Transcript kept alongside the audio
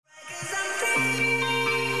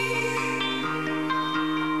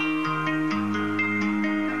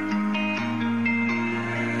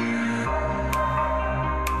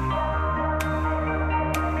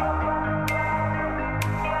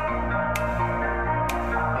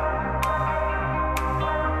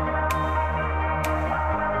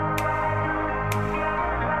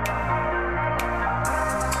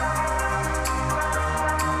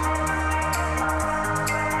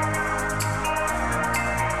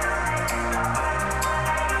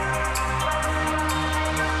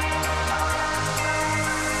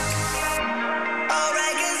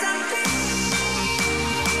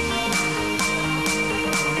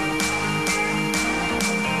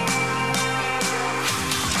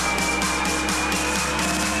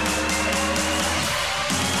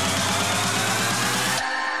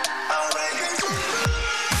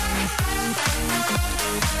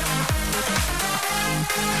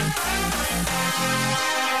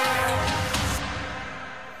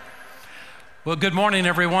Well, good morning,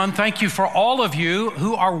 everyone. Thank you for all of you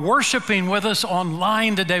who are worshiping with us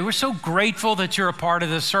online today. We're so grateful that you're a part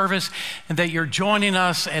of this service and that you're joining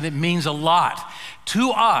us, and it means a lot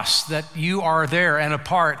to us that you are there and a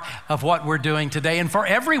part of what we're doing today. And for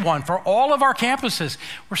everyone, for all of our campuses,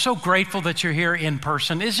 we're so grateful that you're here in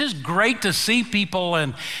person. It's just great to see people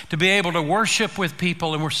and to be able to worship with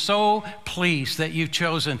people, and we're so pleased that you've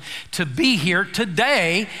chosen to be here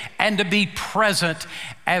today and to be present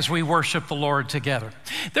as we worship the Lord together.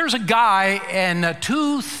 There's a guy in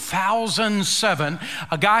 2007,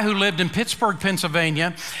 a guy who lived in Pittsburgh,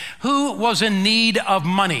 Pennsylvania, who was in need of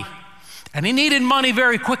money. And he needed money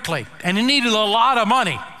very quickly, and he needed a lot of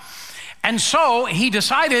money. And so he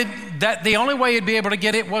decided that the only way he'd be able to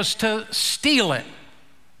get it was to steal it.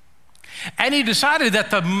 And he decided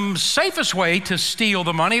that the safest way to steal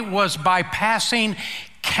the money was by passing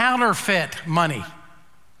counterfeit money.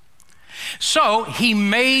 So he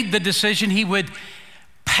made the decision he would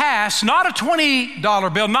pass not a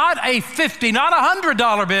 $20 bill, not a $50, not a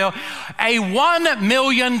 $100 bill, a $1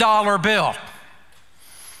 million bill.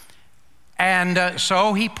 And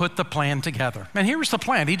so he put the plan together. And here was the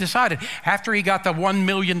plan. He decided after he got the $1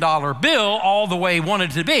 million bill all the way he wanted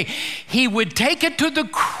it to be, he would take it to the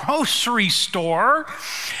grocery store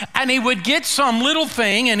and he would get some little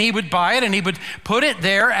thing and he would buy it and he would put it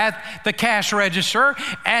there at the cash register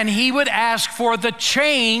and he would ask for the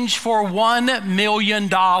change for $1 million.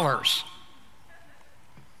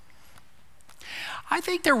 I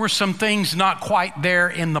think there were some things not quite there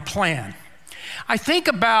in the plan. I think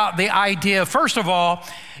about the idea, first of all,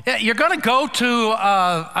 you're going to go to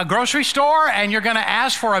a grocery store and you're going to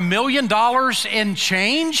ask for $1 million in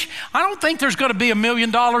change. I don't think there's going to be $1 million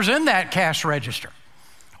in that cash register,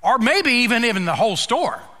 or maybe even in the whole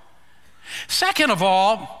store. Second of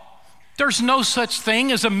all, there's no such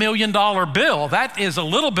thing as $1 million bill. That is a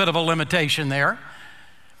little bit of a limitation there.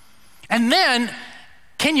 And then,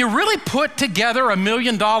 can you really put together $1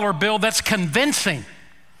 million bill that's convincing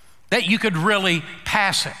that you could really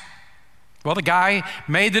pass it? Well, the guy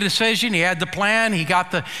made the decision. He had the plan.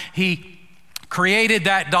 He created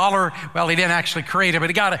that dollar. Well, he didn't actually create it, but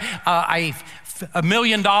he got a $1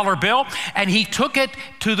 million bill, and he took it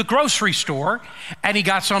to the grocery store, and he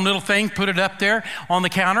got some little thing, put it up there on the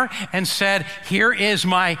counter, and said, "Here is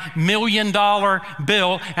my $1 million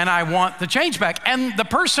bill, and I want the change back." And the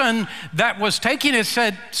person that was taking it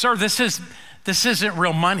said, "Sir, this isn't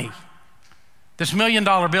real money. This $1 million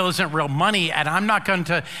bill isn't real money, and I'm not going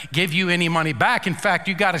to give you any money back. In fact,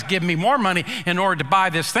 you got to give me more money in order to buy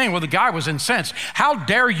this thing." Well, the guy was incensed. "How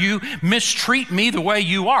dare you mistreat me the way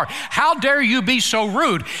you are? How dare you be so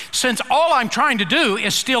rude? Since all I'm trying to do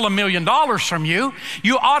is steal $1 million from you,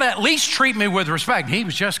 you ought to at least treat me with respect." He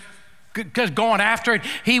was just going after it.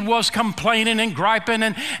 He was complaining and griping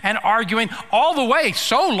and arguing all the way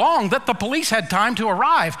so long that the police had time to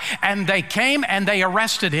arrive, and they came and they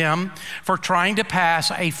arrested him for trying to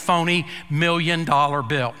pass a phony $1 million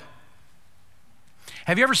bill.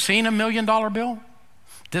 Have you ever seen a $1 million bill?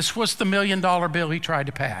 This was the $1 million bill he tried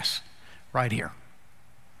to pass right here.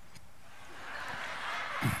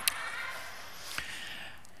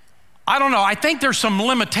 I don't know. I think there's some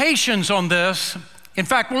limitations on this. In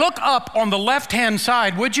fact, look up on the left-hand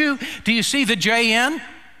side, would you? Do you see the JN?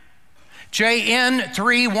 JN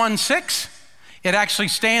 316. It actually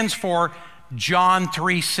stands for John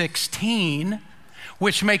 3:16,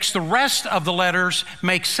 which makes the rest of the letters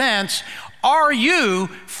make sense. Are you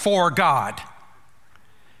for God?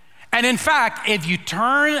 And in fact, if you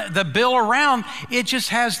turn the bill around, it just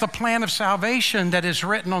has the plan of salvation that is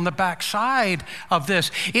written on the back side of this.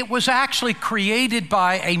 It was actually created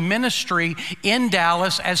by a ministry in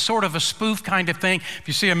Dallas as sort of a spoof kind of thing. If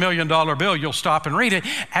you see $1 million bill, you'll stop and read it,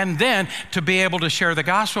 and then to be able to share the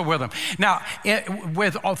gospel with them. Now,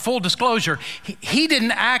 with full disclosure, he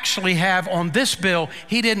didn't actually have on this bill,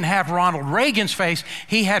 he didn't have Ronald Reagan's face.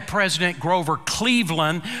 He had President Grover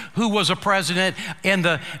Cleveland, who was a president in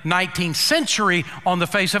the 19th century on the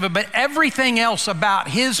face of it, but everything else about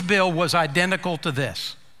his bill was identical to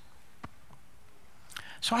this.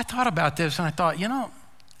 So I thought about this and I thought,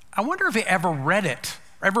 I wonder if he ever read it,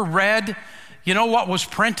 ever read, what was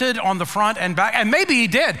printed on the front and back. And maybe he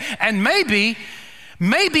did. And maybe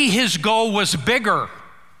his goal was bigger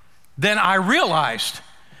than I realized.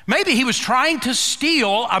 Maybe he was trying to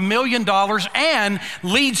steal $1 million and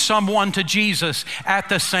lead someone to Jesus at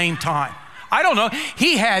the same time. I don't know.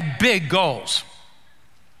 He had big goals.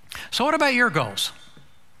 So what about your goals?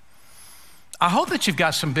 I hope that you've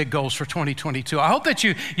got some big goals for 2022. I hope that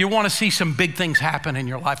you want to see some big things happen in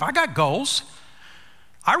your life. I got goals.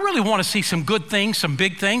 I really want to see some good things, some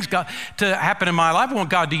big things to happen in my life. I want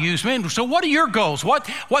God to use me. So what are your goals?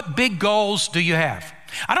 What big goals do you have?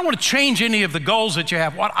 I don't want to change any of the goals that you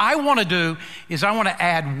have. What I want to do is I want to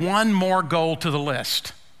add one more goal to the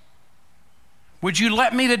list. Would you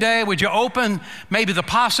let me today, would you open maybe the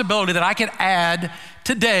possibility that I could add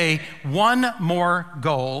today one more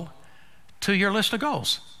goal to your list of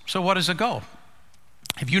goals? So what is a goal?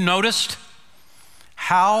 Have you noticed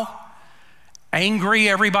how angry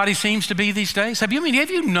everybody seems to be these days? Have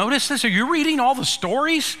you noticed this? Are you reading all the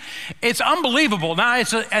stories? It's unbelievable. Now,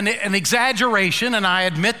 it's an exaggeration, and I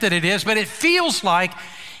admit that it is, but it feels like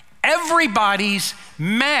everybody's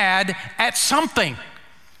mad at something.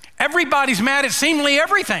 Everybody's mad at seemingly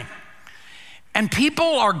everything. And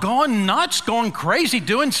people are going nuts, going crazy,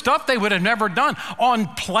 doing stuff they would have never done on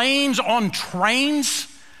planes, on trains,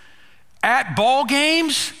 at ball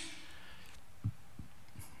games,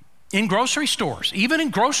 in grocery stores, even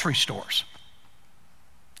in grocery stores.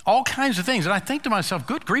 All kinds of things. And I think to myself,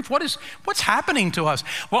 good grief, what's happening to us?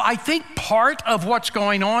 Well, I think part of what's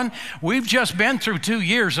going on, we've just been through 2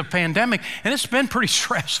 years of pandemic, and it's been pretty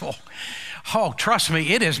stressful. Oh, trust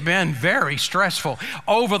me, it has been very stressful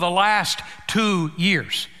over the last 2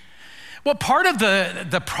 years. Well, part of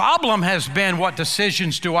the problem has been, what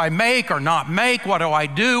decisions do I make or not make? What do I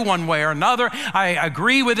do one way or another? I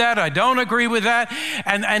agree with that, I don't agree with that.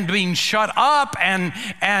 And being shut up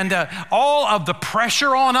and all of the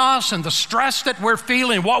pressure on us and the stress that we're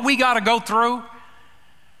feeling, what we got to go through.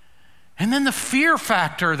 And then the fear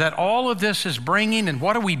factor that all of this is bringing, and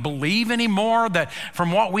what do we believe anymore that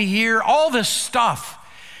from what we hear, all this stuff.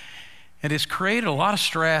 It has created a lot of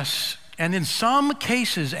stress, and in some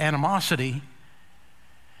cases, animosity.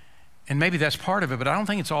 And maybe that's part of it, but I don't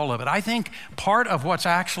think it's all of it. I think part of what's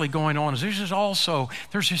actually going on is there's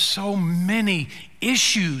just so many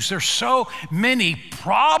issues. There's so many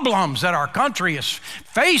problems that our country is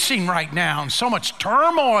facing right now, and so much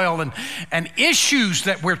turmoil and issues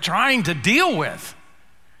that we're trying to deal with.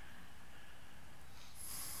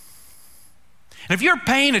 And if you're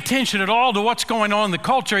paying attention at all to what's going on in the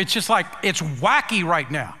culture, it's just like it's wacky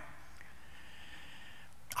right now.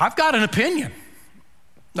 I've got an opinion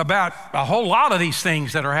about a whole lot of these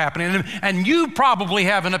things that are happening, and you probably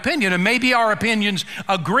have an opinion, and maybe our opinions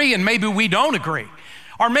agree, and maybe we don't agree,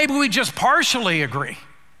 or maybe we just partially agree.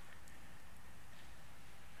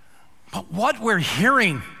 But what we're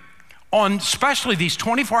hearing on especially these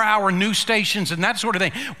 24-hour news stations and that sort of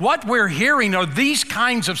thing, what we're hearing are these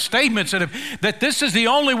kinds of statements that this is the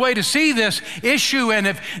only way to see this issue, and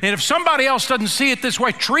if somebody else doesn't see it this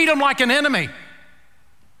way, treat them like an enemy.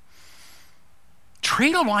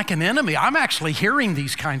 Treat them like an enemy. I'm actually hearing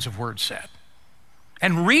these kinds of words said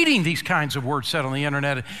and reading these kinds of words said on the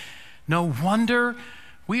internet. No wonder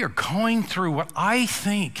we are going through what I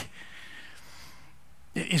think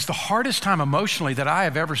is the hardest time emotionally that I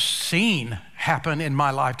have ever seen happen in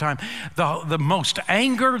my lifetime. The most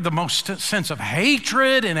anger, the most sense of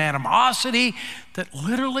hatred and animosity that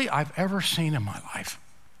literally I've ever seen in my life.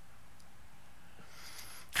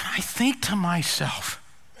 And I think to myself,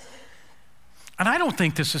 and I don't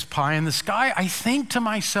think this is pie in the sky, I think to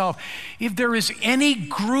myself, if there is any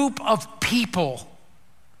group of people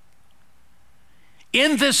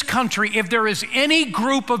in this country, if there is any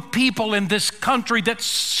group of people in this country that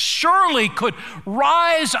surely could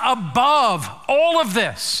rise above all of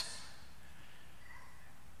this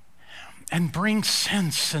and bring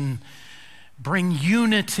sense and bring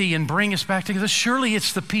unity and bring us back together, surely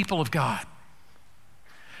it's the people of God.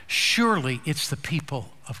 Surely it's the people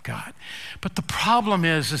of God. But the problem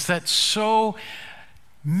is that so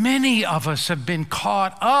many of us have been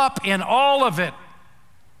caught up in all of it.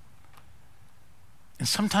 And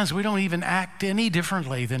sometimes we don't even act any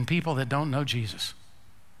differently than people that don't know Jesus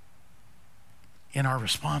in our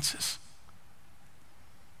responses.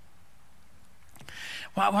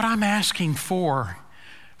 Well, what I'm asking for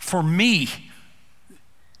me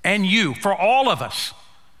and you, for all of us,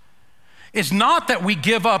 is not that we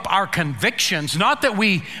give up our convictions, not that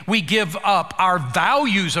we give up our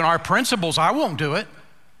values and our principles. I won't do it.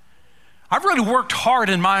 I've really worked hard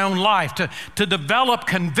in my own life to develop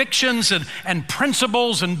convictions and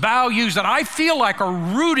principles and values that I feel like are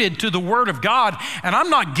rooted to the Word of God, and I'm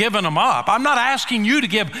not giving them up. I'm not asking you to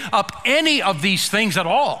give up any of these things at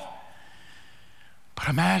all. But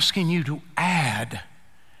I'm asking you to add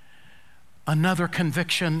another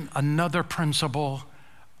conviction, another principle,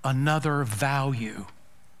 another value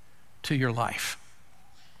to your life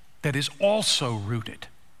that is also rooted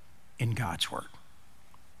in God's Word.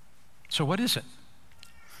 So what is it?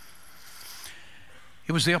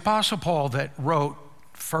 It was the Apostle Paul that wrote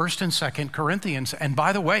 1st and 2nd Corinthians. And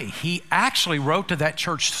by the way, he actually wrote to that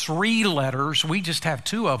church 3 letters. We just have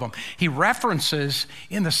 2 of them. He references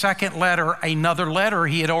in the second letter another letter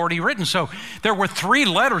he had already written. So there were 3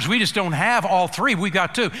 letters. We just don't have all 3. We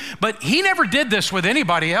got 2. But he never did this with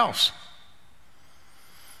anybody else.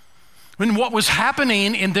 And what was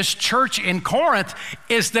happening in this church in Corinth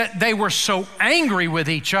is that they were so angry with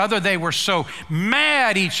each other. They were so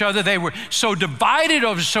mad at each other. They were so divided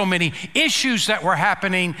over so many issues that were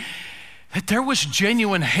happening that there was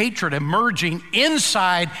genuine hatred emerging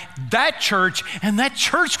inside that church, and that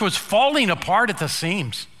church was falling apart at the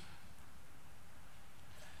seams.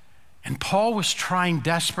 And Paul was trying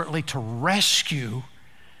desperately to rescue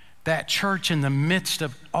that church in the midst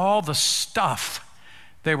of all the stuff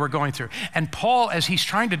they were going through. And Paul, as he's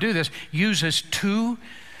trying to do this, uses 2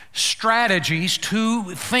 strategies,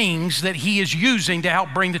 2 things that he is using to help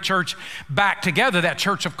bring the church back together, that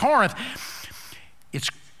church of Corinth.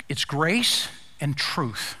 It's grace and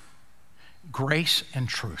truth. Grace and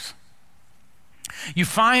truth. You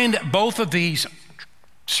find both of these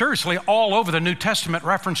seriously all over the New Testament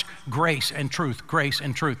reference grace and truth, grace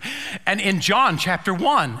and truth. And in John chapter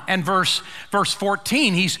 1 and verse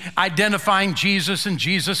 14, he's identifying Jesus, and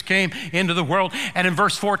Jesus came into the world. And in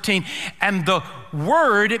verse 14, and the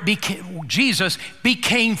Word, Jesus,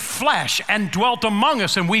 became flesh and dwelt among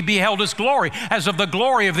us, and we beheld his glory as of the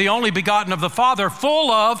glory of the only begotten of the Father, full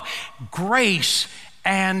of grace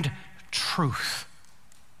and truth.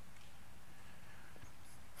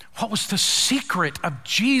 What was the secret of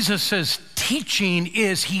Jesus's teaching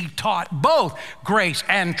is he taught both grace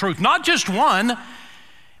and truth, not just one,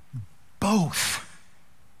 both.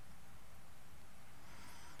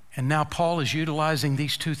 And now Paul is utilizing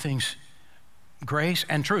these 2 things, grace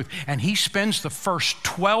and truth. And he spends the first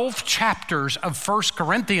 12 chapters of 1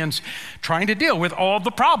 Corinthians trying to deal with all the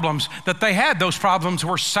problems that they had. Those problems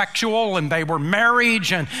were sexual, and they were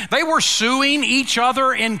marriage, and they were suing each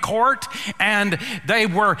other in court, and they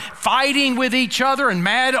were fighting with each other and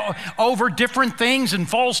mad over different things, and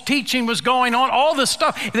false teaching was going on. All this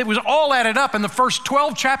stuff, it was all added up. In the first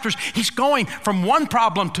 12 chapters, he's going from one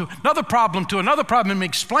problem to another problem to another problem,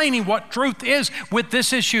 explaining what truth is with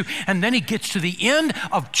this issue. And then he gets to the end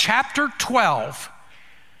of chapter 12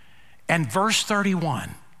 and verse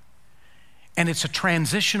 31. And it's a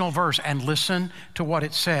transitional verse, and listen to what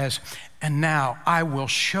it says. And now I will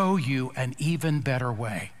show you an even better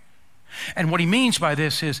way. And what he means by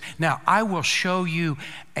this is, now I will show you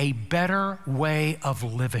a better way of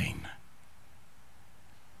living.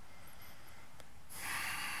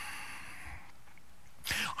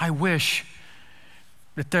 I wish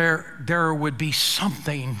that there would be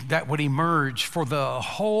something that would emerge for the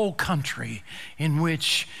whole country in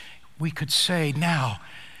which we could say, now,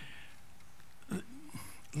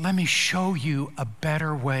 let me show you a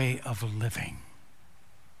better way of living.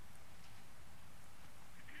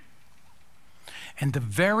 And the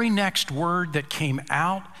very next word that came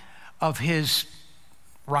out of his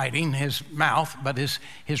writing, his mouth, but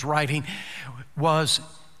his writing, was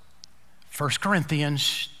 1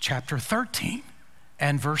 Corinthians chapter 13.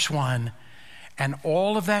 And verse 1, and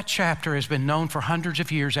all of that chapter has been known for hundreds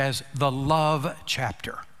of years as the love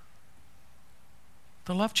chapter.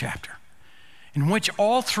 The love chapter, in which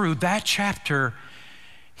all through that chapter,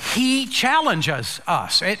 he challenges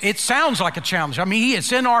us. It sounds like a challenge. I mean,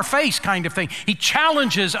 it's in our face kind of thing. He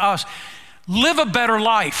challenges us, live a better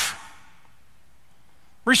life.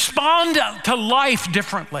 Respond to life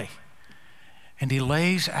differently. And he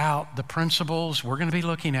lays out the principles we're going to be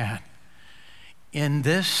looking at in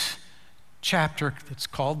this chapter that's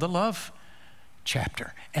called the love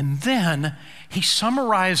chapter. And then he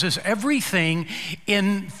summarizes everything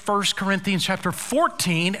in 1 Corinthians chapter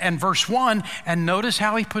 14 and verse 1. And notice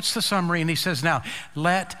how he puts the summary, and he says, now,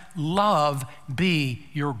 let love be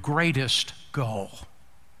your greatest goal.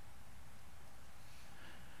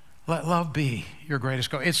 Let love be your greatest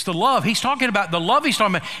goal. It's the love. He's talking about, the love he's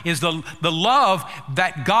talking about is the love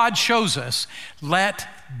that God shows us. Let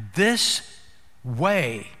this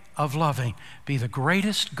way of loving be the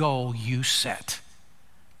greatest goal you set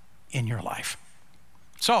in your life.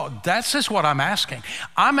 So that's just what I'm asking.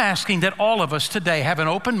 I'm asking that all of us today have an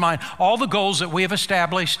open mind, all the goals that we have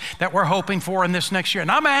established that we're hoping for in this next year. And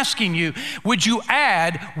I'm asking you, would you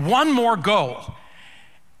add one more goal?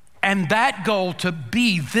 And that goal to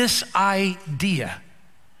be this idea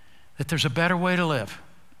that there's a better way to live.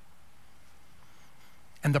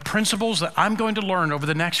 And the principles that I'm going to learn over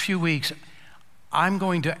the next few weeks, I'm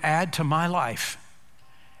going to add to my life.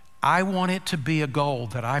 I want it to be a goal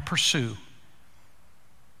that I pursue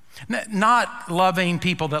Not loving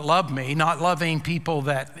people that love me, not loving people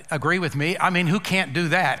that agree with me. I mean, who can't do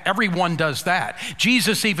that? Everyone does that.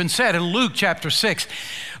 Jesus even said in Luke chapter 6,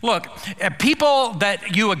 look, people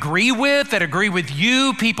that you agree with, that agree with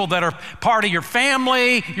you, people that are part of your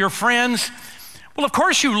family, your friends, well, of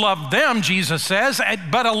course you love them, Jesus says,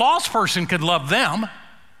 but a lost person could love them.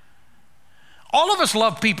 All of us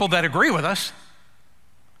love people that agree with us.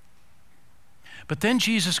 But then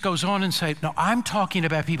Jesus goes on and says, no, I'm talking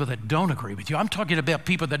about people that don't agree with you. I'm talking about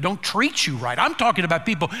people that don't treat you right. I'm talking about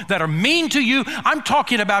people that are mean to you. I'm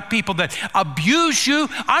talking about people that abuse you.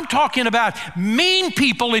 I'm talking about mean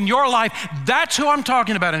people in your life. That's who I'm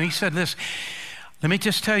talking about. And he said this, let me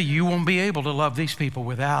just tell you, you won't be able to love these people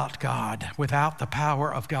without God, without the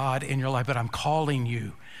power of God in your life. But I'm calling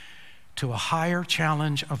you to a higher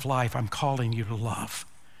challenge of life. I'm calling you to love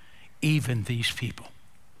even these people.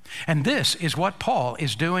 And this is what Paul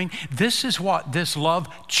is doing. This is what this love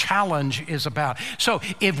challenge is about. So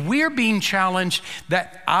if we're being challenged,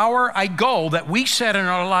 that a goal that we set in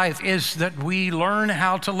our life is that we learn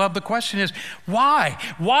how to love. The question is, why?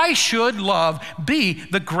 Why should love be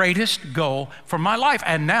the greatest goal for my life?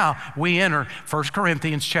 And now we enter 1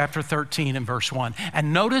 Corinthians chapter 13 and verse 1.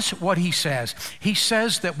 And notice what he says. He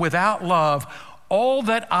says that without love, all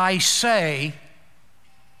that I say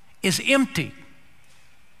is empty.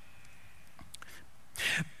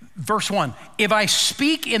 Verse 1, if I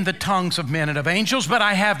speak in the tongues of men and of angels, but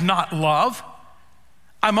I have not love,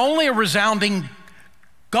 I'm only a resounding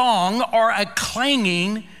gong or a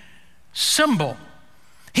clanging cymbal.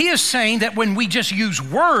 He is saying that when we just use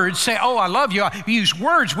words, say, oh, I love you, use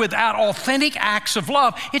words without authentic acts of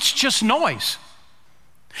love, it's just noise.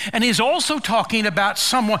 And he's also talking about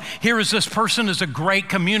someone, here is this person is a great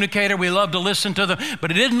communicator, we love to listen to them, but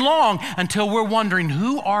it isn't long until we're wondering,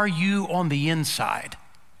 who are you on the inside?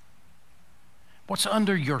 What's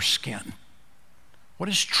under your skin? What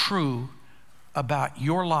is true about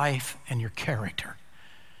your life and your character?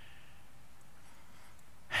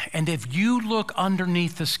 And if you look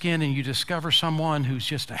underneath the skin and you discover someone who's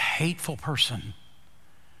just a hateful person,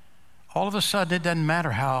 all of a sudden it doesn't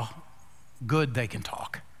matter how good they can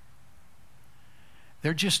talk.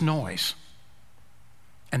 They're just noise.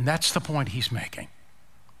 And that's the point he's making.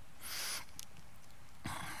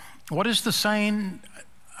 What is the saying?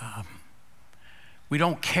 We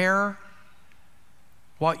don't care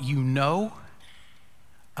what you know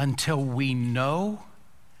until we know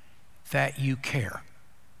that you care.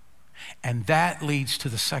 And that leads to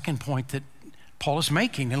the second point that Paul is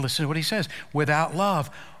making. And listen to what he says. Without love,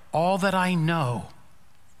 all that I know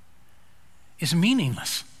is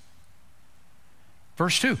meaningless.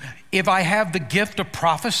 Verse 2, if I have the gift of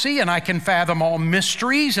prophecy and I can fathom all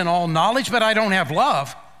mysteries and all knowledge, but I don't have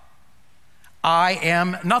love, I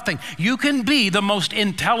am nothing. You can be the most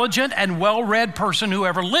intelligent and well-read person who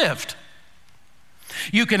ever lived.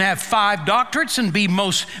 You can have 5 doctorates and be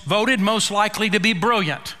voted most likely to be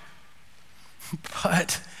brilliant.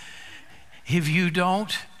 But if you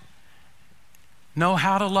don't know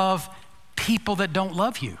how to love people that don't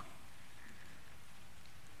love you,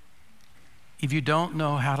 if you don't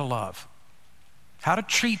know how to love, how to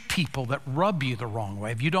treat people that rub you the wrong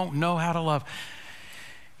way, if you don't know how to love,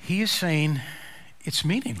 he is saying it's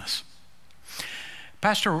meaningless.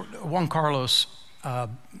 Pastor Juan Carlos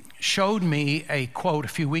showed me a quote a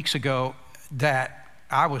few weeks ago that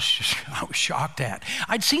I was shocked at.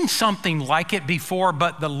 I'd seen something like it before,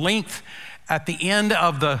 but the length at the end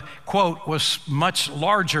of the quote was much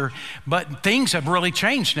larger, but things have really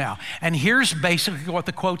changed now. And here's basically what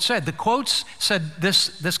the quote said. The quote said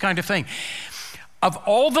this kind of thing. Of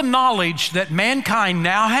all the knowledge that mankind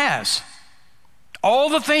now has, all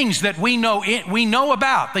the things that we know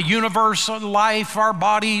about, the universe, life, our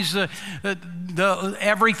bodies, the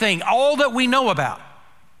everything, all that we know about,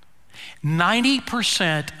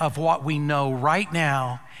 90% of what we know right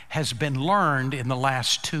now has been learned in the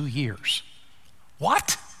last 2 years.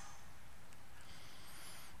 What?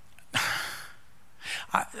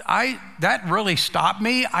 That really stopped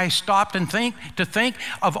me. I stopped and think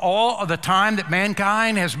of all of the time that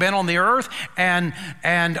mankind has been on the earth and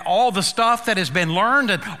all the stuff that has been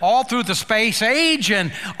learned and all through the space age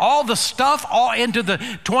and all the stuff all into the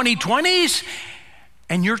 2020s.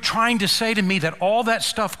 And you're trying to say to me that all that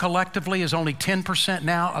stuff collectively is only 10%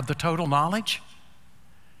 now of the total knowledge?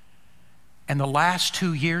 And the last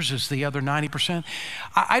 2 years is the other 90%.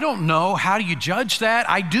 I don't know. How do you judge that?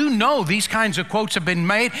 I do know these kinds of quotes have been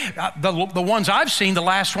made. The ones I've seen, the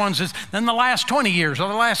last ones is in the last 20 years or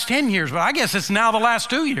the last 10 years, but I guess it's now the last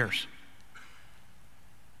 2 years.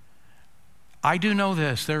 I do know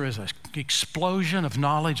this, there is an explosion of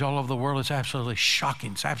knowledge all over the world. It's absolutely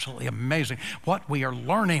shocking. It's absolutely amazing what we are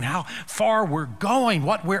learning, how far we're going,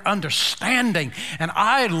 what we're understanding. And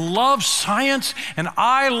I love science, and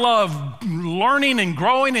I love learning and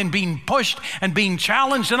growing and being pushed and being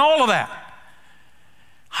challenged and all of that.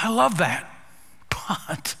 I love that.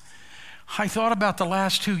 But I thought about the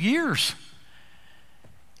last 2 years.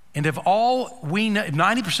 And if all we know,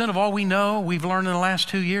 90% of all we know, we've learned in the last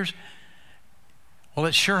 2 years, well,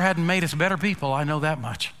 it sure hadn't made us better people, I know that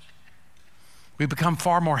much. We've become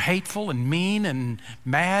far more hateful and mean and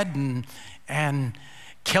mad and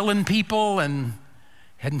killing people and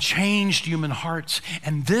hadn't changed human hearts.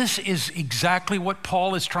 And this is exactly what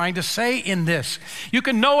Paul is trying to say in this. You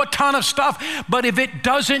can know a ton of stuff, but if it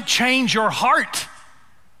doesn't change your heart,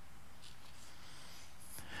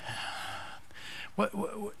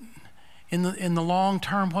 in the long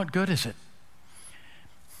term, what good is it?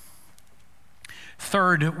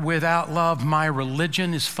 Third, without love, my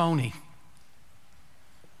religion is phony.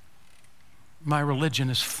 My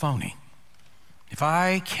religion is phony. If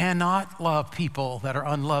I cannot love people that are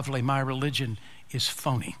unlovely, my religion is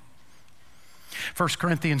phony. 1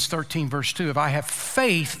 Corinthians 13, verse 2, if I have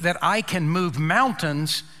faith that I can move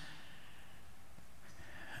mountains,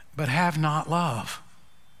 but have not love,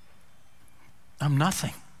 I'm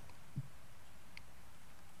nothing.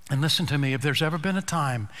 And listen to me, if there's ever been a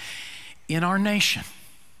time in our nation,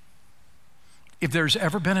 if there's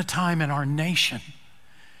ever been a time in our nation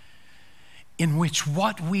in which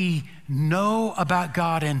what we know about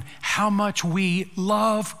God and how much we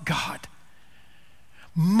love God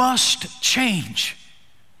must change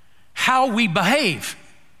how we behave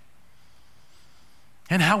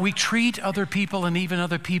and how we treat other people and even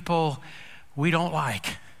other people we don't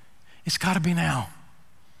like, it's got to be now.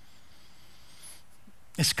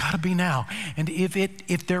 It's got to be now. And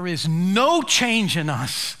if there is no change in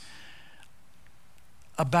us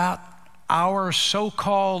about our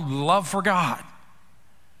so-called love for God,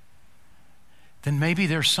 then maybe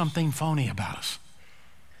there's something phony about us.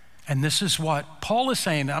 And this is what Paul is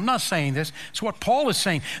saying. I'm not saying this. It's what Paul is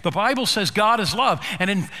saying. The Bible says God is love. And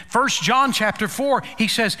in 1 John chapter 4, he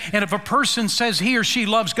says, and if a person says he or she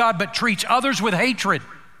loves God but treats others with hatred,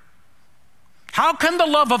 how can the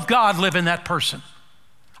love of God live in that person?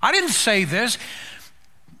 I didn't say this.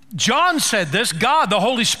 John said this. God, the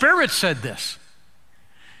Holy Spirit said this.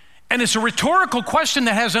 And it's a rhetorical question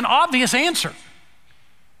that has an obvious answer.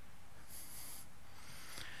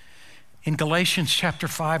 In Galatians chapter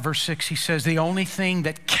 5, verse 6, he says, the only thing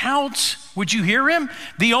that counts, would you hear him?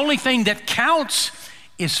 The only thing that counts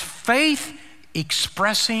is faith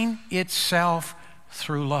expressing itself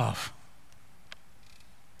through love.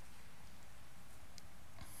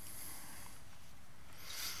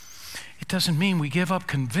 It doesn't mean we give up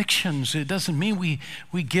convictions. It doesn't mean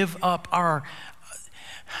we give up our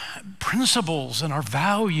principles and our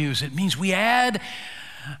values. It means we add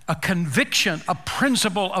a conviction, a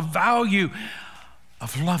principle, a value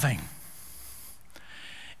of loving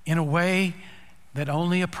in a way that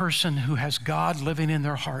only a person who has God living in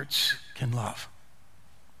their hearts can love.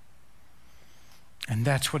 And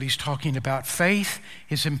that's what he's talking about. Faith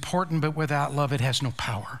is important, but without love, it has no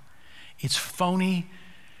power. It's phony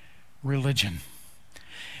religion.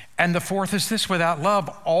 And the fourth is this, without love,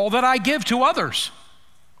 all that I give to others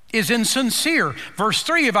is insincere. Verse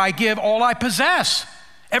 3, if I give all I possess,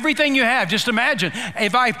 everything you have, just imagine,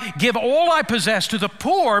 if I give all I possess to the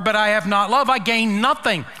poor, but I have not love, I gain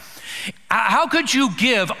nothing. How could you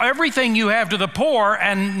give everything you have to the poor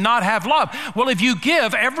and not have love? Well, if you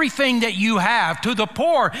give everything that you have to the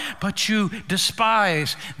poor, but you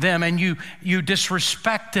despise them and you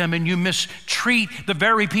disrespect them and you mistreat the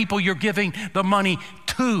very people you're giving the money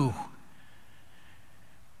to,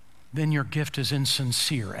 then your gift is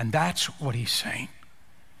insincere. And that's what he's saying.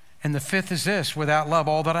 And the fifth is this, without love,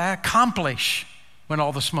 all that I accomplish when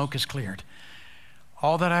all the smoke is cleared,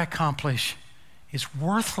 all that I accomplish is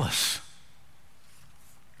worthless.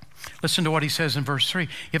 Listen to what he says in verse 3.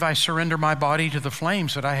 If I surrender my body to the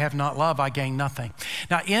flames but I have not love, I gain nothing.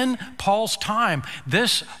 Now in Paul's time,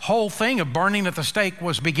 this whole thing of burning at the stake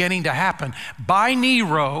was beginning to happen by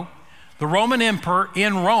Nero, the Roman emperor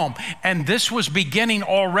in Rome. And this was beginning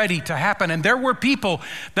already to happen. And there were people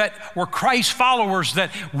that were Christ followers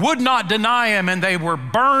that would not deny him, and they were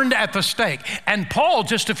burned at the stake. And Paul,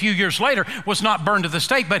 just a few years later, was not burned at the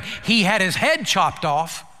stake, but he had his head chopped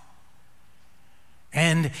off.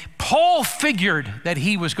 And Paul figured that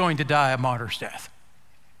he was going to die a martyr's death.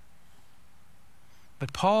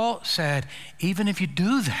 But Paul said, even if you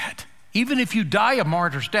do that, even if you die a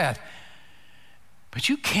martyr's death, but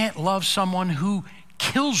you can't love someone who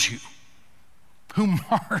kills you. who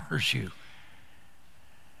martyrs you,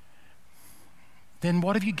 then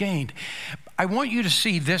what have you gained? I want you to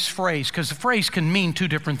see this phrase, because the phrase can mean two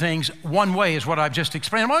different things. One way is what I've just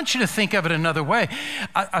explained. I want you to think of it another way,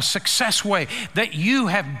 a success way, that you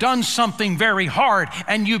have done something very hard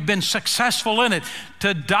and you've been successful in it.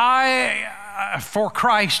 To die for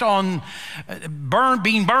Christ on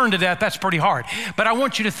being burned to death, that's pretty hard. But I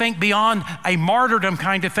want you to think beyond a martyrdom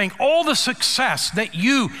kind of thing. All the success that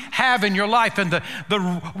you have in your life and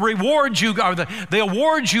the rewards you, or the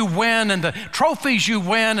awards you win and the trophies you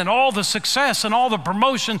win and all the success and all the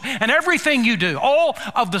promotion and everything you do, all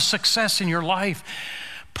of the success in your life.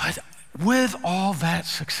 But with all that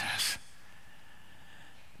success,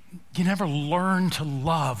 you never learn to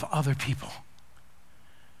love other people.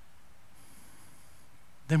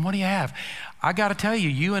 Then what do you have? I got to tell you,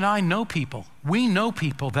 you and I know people. We know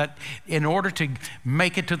people that in order to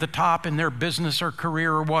make it to the top in their business or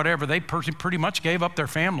career or whatever, they pretty much gave up their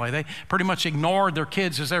family. They pretty much ignored their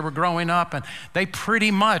kids as they were growing up, and they pretty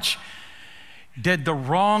much did the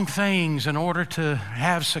wrong things in order to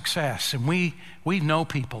have success. And we know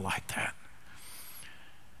people like that.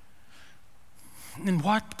 And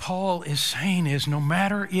what Paul is saying is, no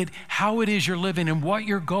matter how it is you're living and what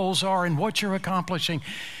your goals are and what you're accomplishing,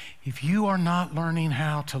 if you are not learning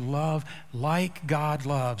how to love like God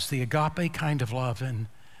loves, the agape kind of love, then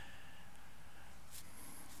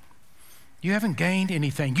you haven't gained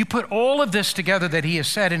anything. You put all of this together that he has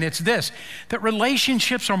said, and it's this, that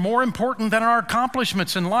relationships are more important than our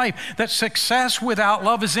accomplishments in life, that success without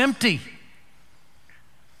love is empty.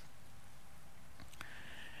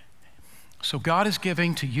 So God is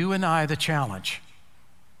giving to you and I the challenge,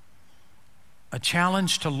 a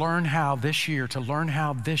challenge to learn how this year to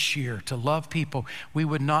love people we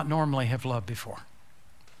would not normally have loved before.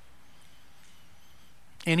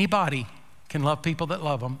 Anybody can love people that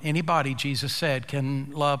love them. Anybody, Jesus said, can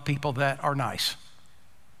love people that are nice.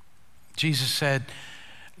 Jesus said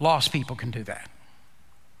lost people can do that.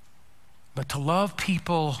 But to love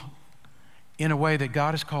people in a way that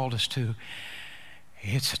God has called us to,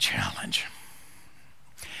 it's a challenge.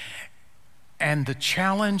 And the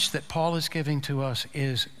challenge that Paul is giving to us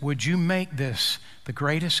is, would you make this the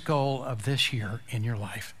greatest goal of this year in your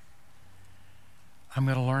life? I'm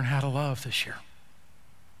going to learn how to love this year.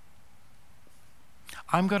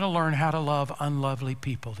 I'm going to learn how to love unlovely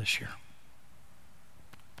people this year.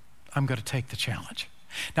 I'm going to take the challenge.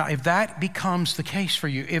 Now, if that becomes the case for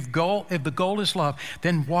you, if the goal is love,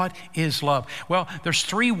 then what is love? Well, there's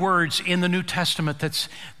three words in the New Testament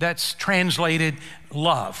that's translated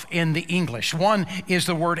love in the English. One is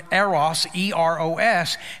the word eros,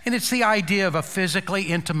 E-R-O-S, and it's the idea of a physically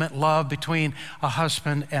intimate love between a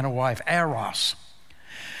husband and a wife, eros.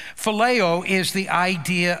 Phileo is the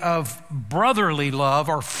idea of brotherly love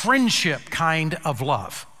or friendship kind of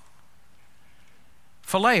love.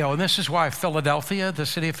 Phileo, and this is why Philadelphia, the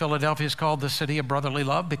city of Philadelphia, is called the city of brotherly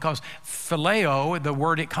love, because phileo, the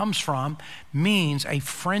word it comes from, means a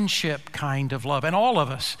friendship kind of love. And all of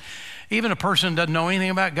us, even a person who doesn't know anything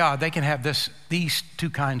about God, they can have these two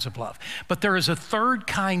kinds of love. But there is a third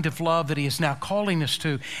kind of love that he is now calling us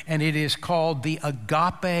to, and it is called the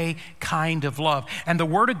agape kind of love. And the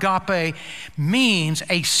word agape means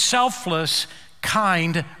a selfless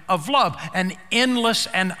kind of love, an endless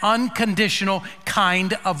and unconditional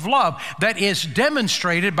kind of love that is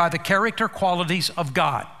demonstrated by the character qualities of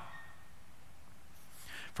God.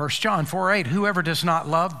 1 John 4:8, whoever does not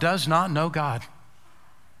love does not know God,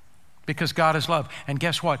 because God is love. And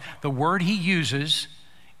guess what? The word he uses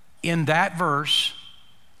in that verse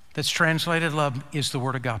that's translated love is the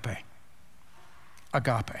word agape.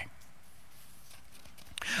 Agape.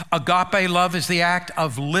 Agape love is the act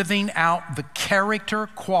of living out the character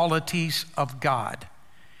qualities of God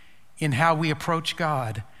in how we approach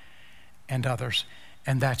God and others.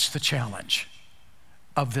 And that's the challenge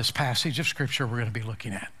of this passage of Scripture we're going to be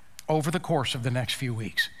looking at over the course of the next few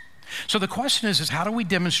weeks. So the question is how do we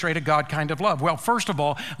demonstrate a God kind of love? Well, first of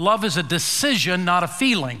all, love is a decision, not a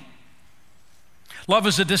feeling. Love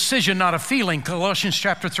is a decision, not a feeling. Colossians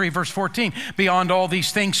chapter 3, verse 14, beyond all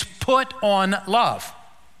these things, put on love.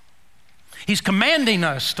 He's commanding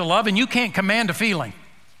us to love, and you can't command a feeling.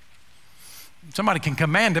 Somebody can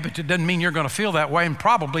command it, but it doesn't mean you're going to feel that way, and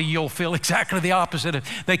probably you'll feel exactly the opposite.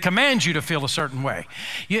 They command you to feel a certain way.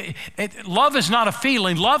 Love is not a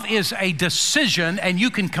feeling. Love is a decision, and you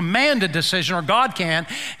can command a decision, or God can.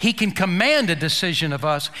 He can command a decision of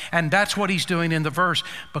us, and that's what he's doing in the verse,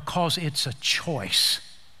 because it's a choice.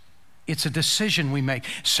 It's a decision we make.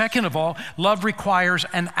 Second of all, love requires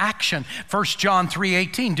an action. 1 John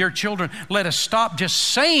 3:18, dear children, let us stop just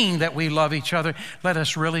saying that we love each other. Let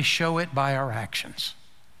us really show it by our actions.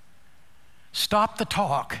 Stop the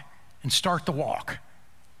talk and start the walk.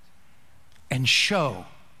 And show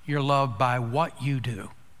your love by what you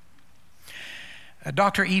do.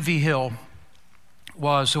 Dr. E.V. Hill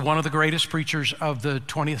was one of the greatest preachers of the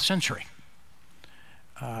 20th century.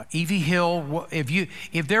 E.V. Hill,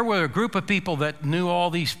 if there were a group of people that knew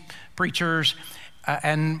all these preachers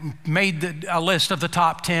and made a list of the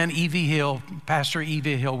top 10, E.V. Hill, Pastor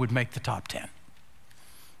E.V. Hill would make the top 10.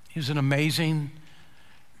 He was an amazing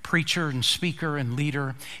preacher and speaker and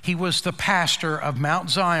leader. He was the pastor of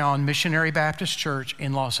Mount Zion Missionary Baptist Church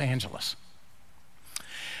in Los Angeles.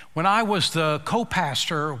 When I was the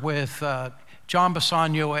co-pastor with John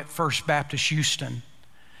Bassanio at First Baptist Houston,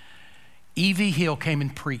 E.V. Hill came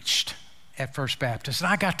and preached at First Baptist, and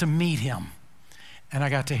I got to meet him, and I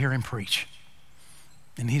got to hear him preach,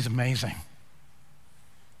 and he's amazing.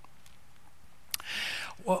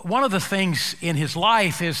 Well, one of the things in his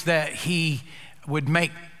life is that he would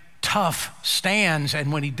make tough stands,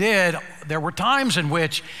 and when he did, there were times in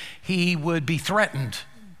which he would be threatened.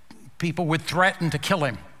 People would threaten to kill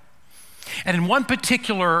him. And in one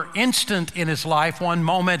particular instant in his life, one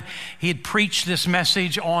moment, he had preached this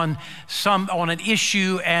message on an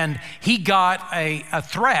issue, and he got a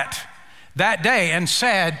threat that day and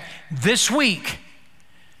said, this week,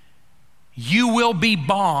 you will be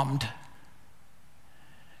bombed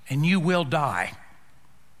and you will die.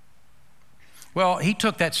 Well, he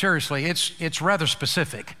took that seriously. It's rather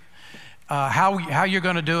specific, how you're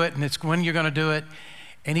going to do it, and it's when you're going to do it.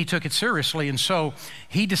 And he took it seriously, and so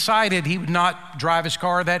he decided he would not drive his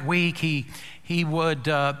car that week. He'd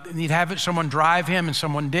have someone drive him, and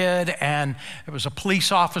someone did, and there was a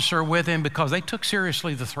police officer with him because they took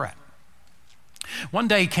seriously the threat. One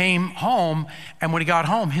day he came home, and when he got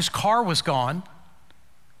home, his car was gone,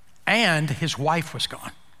 and his wife was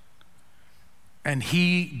gone, and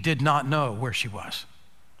he did not know where she was.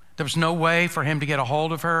 There was no way for him to get a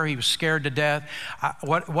hold of her. He was scared to death.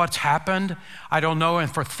 What's happened? I don't know.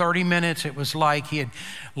 And for 30 minutes, it was like he had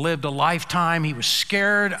lived a lifetime. He was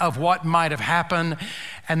scared of what might have happened.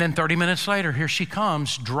 And then 30 minutes later, here she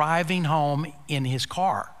comes driving home in his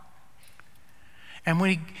car. And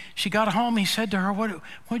when she got home, he said to her,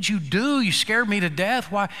 what'd you do? You scared me to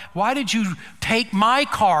death. Why did you take my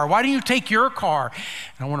car? Why didn't you take your car?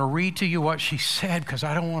 And I want to read to you what she said because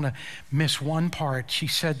I don't want to miss one part. She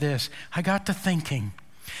said this, I got to thinking,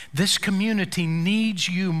 this community needs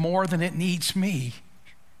you more than it needs me.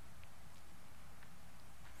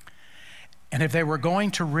 And if they were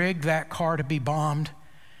going to rig that car to be bombed,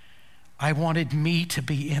 I wanted me to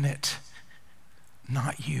be in it,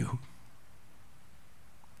 not you.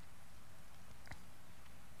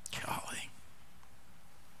 Golly.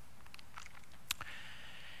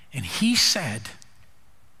 And he said,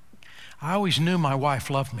 I always knew my wife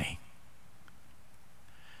loved me,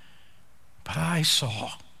 but I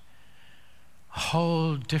saw a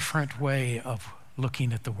whole different way of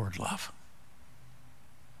looking at the word love.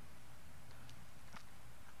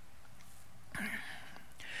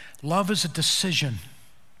 Love is a decision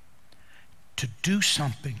to do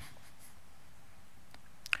something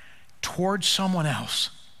towards someone else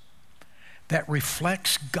that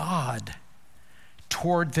reflects God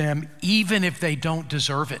toward them, even if they don't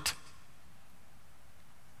deserve it.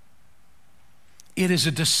 It is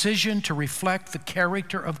a decision to reflect the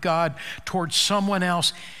character of God towards someone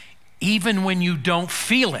else, even when you don't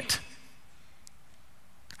feel it.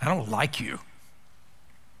 I don't like you.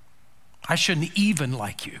 I shouldn't even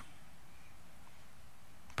like you.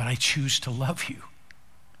 But I choose to love you.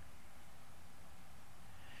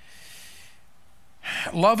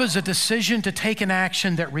 Love is a decision to take an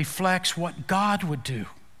action that reflects what God would do,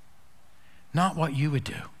 not what you would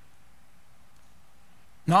do,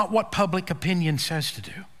 not what public opinion says to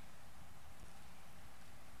do,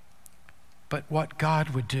 but what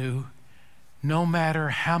God would do, no matter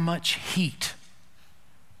how much heat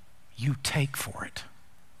you take for it.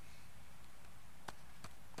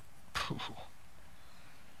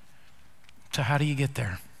 So how do you get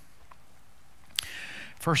there?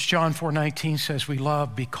 1 John 4:19 says we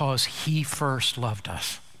love because he first loved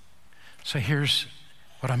us. So here's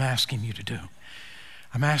what I'm asking you to do.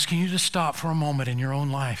 I'm asking you to stop for a moment in your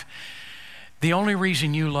own life. The only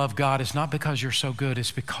reason you love God is not because you're so good,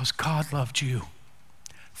 it's because God loved you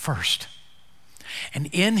first. And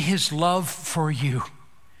in his love for you,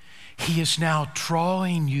 he is now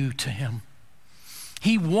drawing you to him.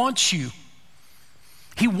 He wants you.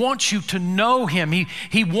 He wants you to know him.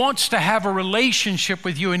 He wants to have a relationship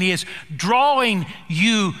with you, and he is drawing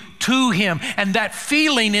you to him. And that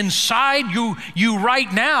feeling inside you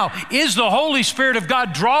right now is the Holy Spirit of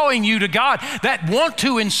God drawing you to God. That want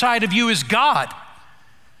to inside of you is God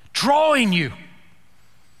drawing you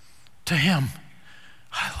to him.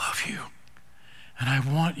 I love you, and I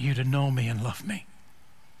want you to know me and love me.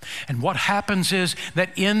 And what happens is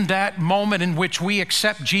that in that moment in which we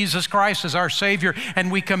accept Jesus Christ as our Savior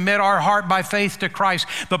and we commit our heart by faith to Christ,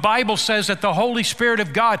 the Bible says that the Holy Spirit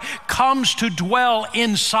of God comes to dwell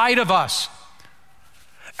inside of us.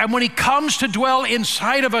 And when he comes to dwell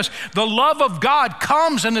inside of us, the love of God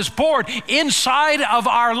comes and is poured inside of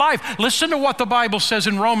our life. Listen to what the Bible says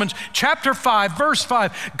in Romans chapter 5, verse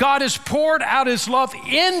 5. God has poured out his love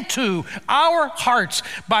into our hearts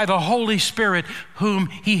by the Holy Spirit whom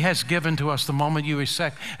he has given to us. The moment you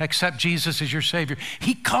accept Jesus as your Savior,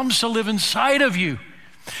 he comes to live inside of you.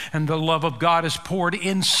 And the love of God is poured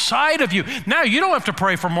inside of you. Now, you don't have to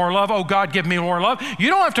pray for more love. Oh, God, give me more love. You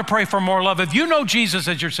don't have to pray for more love if you know Jesus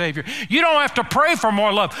as your Savior. You don't have to pray for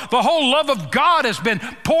more love. The whole love of God has been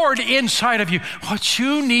poured inside of you. What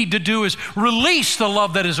you need to do is release the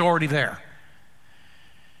love that is already there.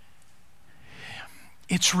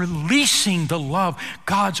 It's releasing the love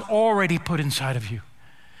God's already put inside of you.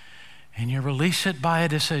 And you release it by a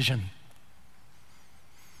decision.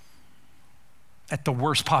 At the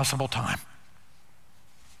worst possible time.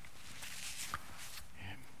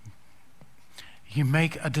 You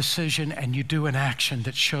make a decision and you do an action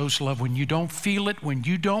that shows love when you don't feel it, when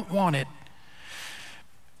you don't want it,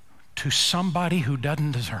 to somebody who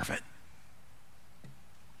doesn't deserve it.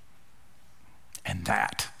 And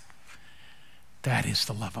that is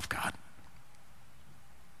the love of God.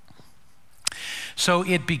 So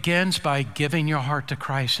it begins by giving your heart to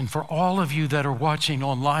Christ. And for all of you that are watching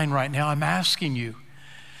online right now, I'm asking you,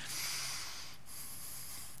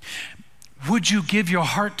 would you give your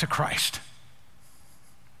heart to Christ?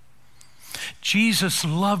 Jesus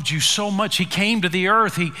loved you so much. He came to the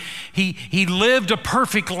earth. He lived a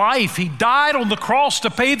perfect life. He died on the cross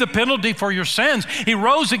to pay the penalty for your sins. He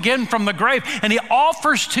rose again from the grave, and he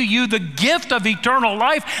offers to you the gift of eternal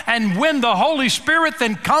life. And when the Holy Spirit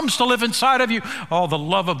then comes to live inside of you, all the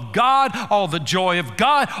love of God, all the joy of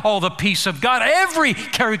God, all the peace of God, every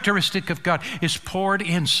characteristic of God is poured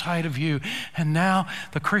inside of you. And now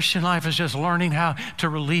the Christian life is just learning how to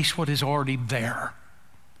release what is already there.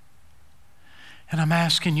 And I'm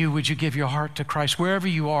asking you, would you give your heart to Christ? Wherever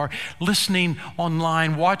you are, listening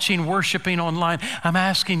online, watching, worshiping online, I'm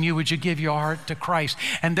asking you, would you give your heart to Christ?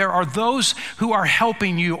 And there are those who are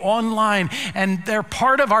helping you online, and they're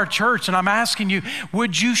part of our church. And I'm asking you,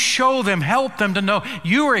 would you show them, help them to know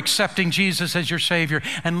you are accepting Jesus as your Savior,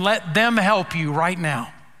 and let them help you right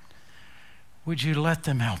now? Would you let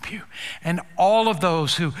them help you? And all of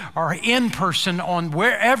those who are in person on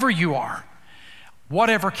wherever you are,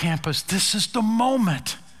 whatever campus, this is the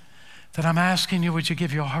moment that I'm asking you, would you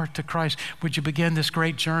give your heart to Christ? Would you begin this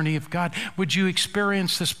great journey of God? Would you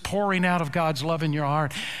experience this pouring out of God's love in your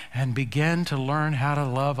heart and begin to learn how to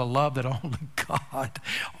love a love that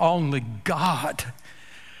only God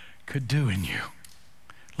could do in you?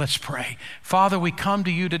 Let's pray. Father, we come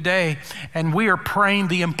to you today and we are praying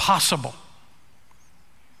the impossible.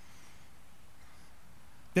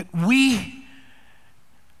 That we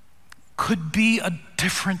could be a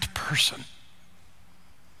different person.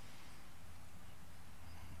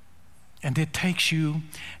 And it takes you,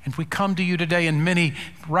 and we come to you today, and many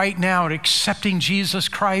right now are accepting Jesus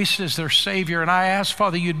Christ as their Savior. And I ask,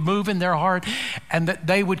 Father, you'd move in their heart and that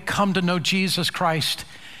they would come to know Jesus Christ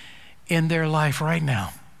in their life right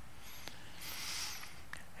now.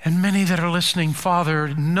 And many that are listening,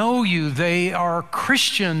 Father, know you. They are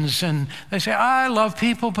Christians, and they say, I love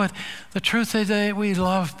people, but the truth is that we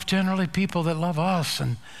love generally people that love us.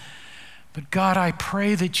 But God, I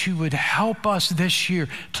pray that you would help us this year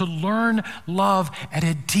to learn love at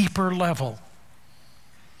a deeper level,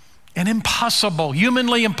 an impossible,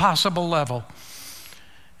 humanly impossible level,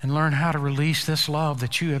 and learn how to release this love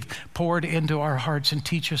that you have poured into our hearts, and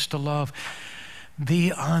teach us to love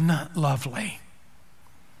the unlovely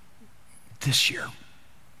this year.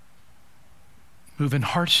 Move in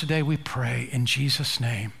hearts today, we pray, in Jesus'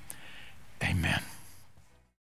 name.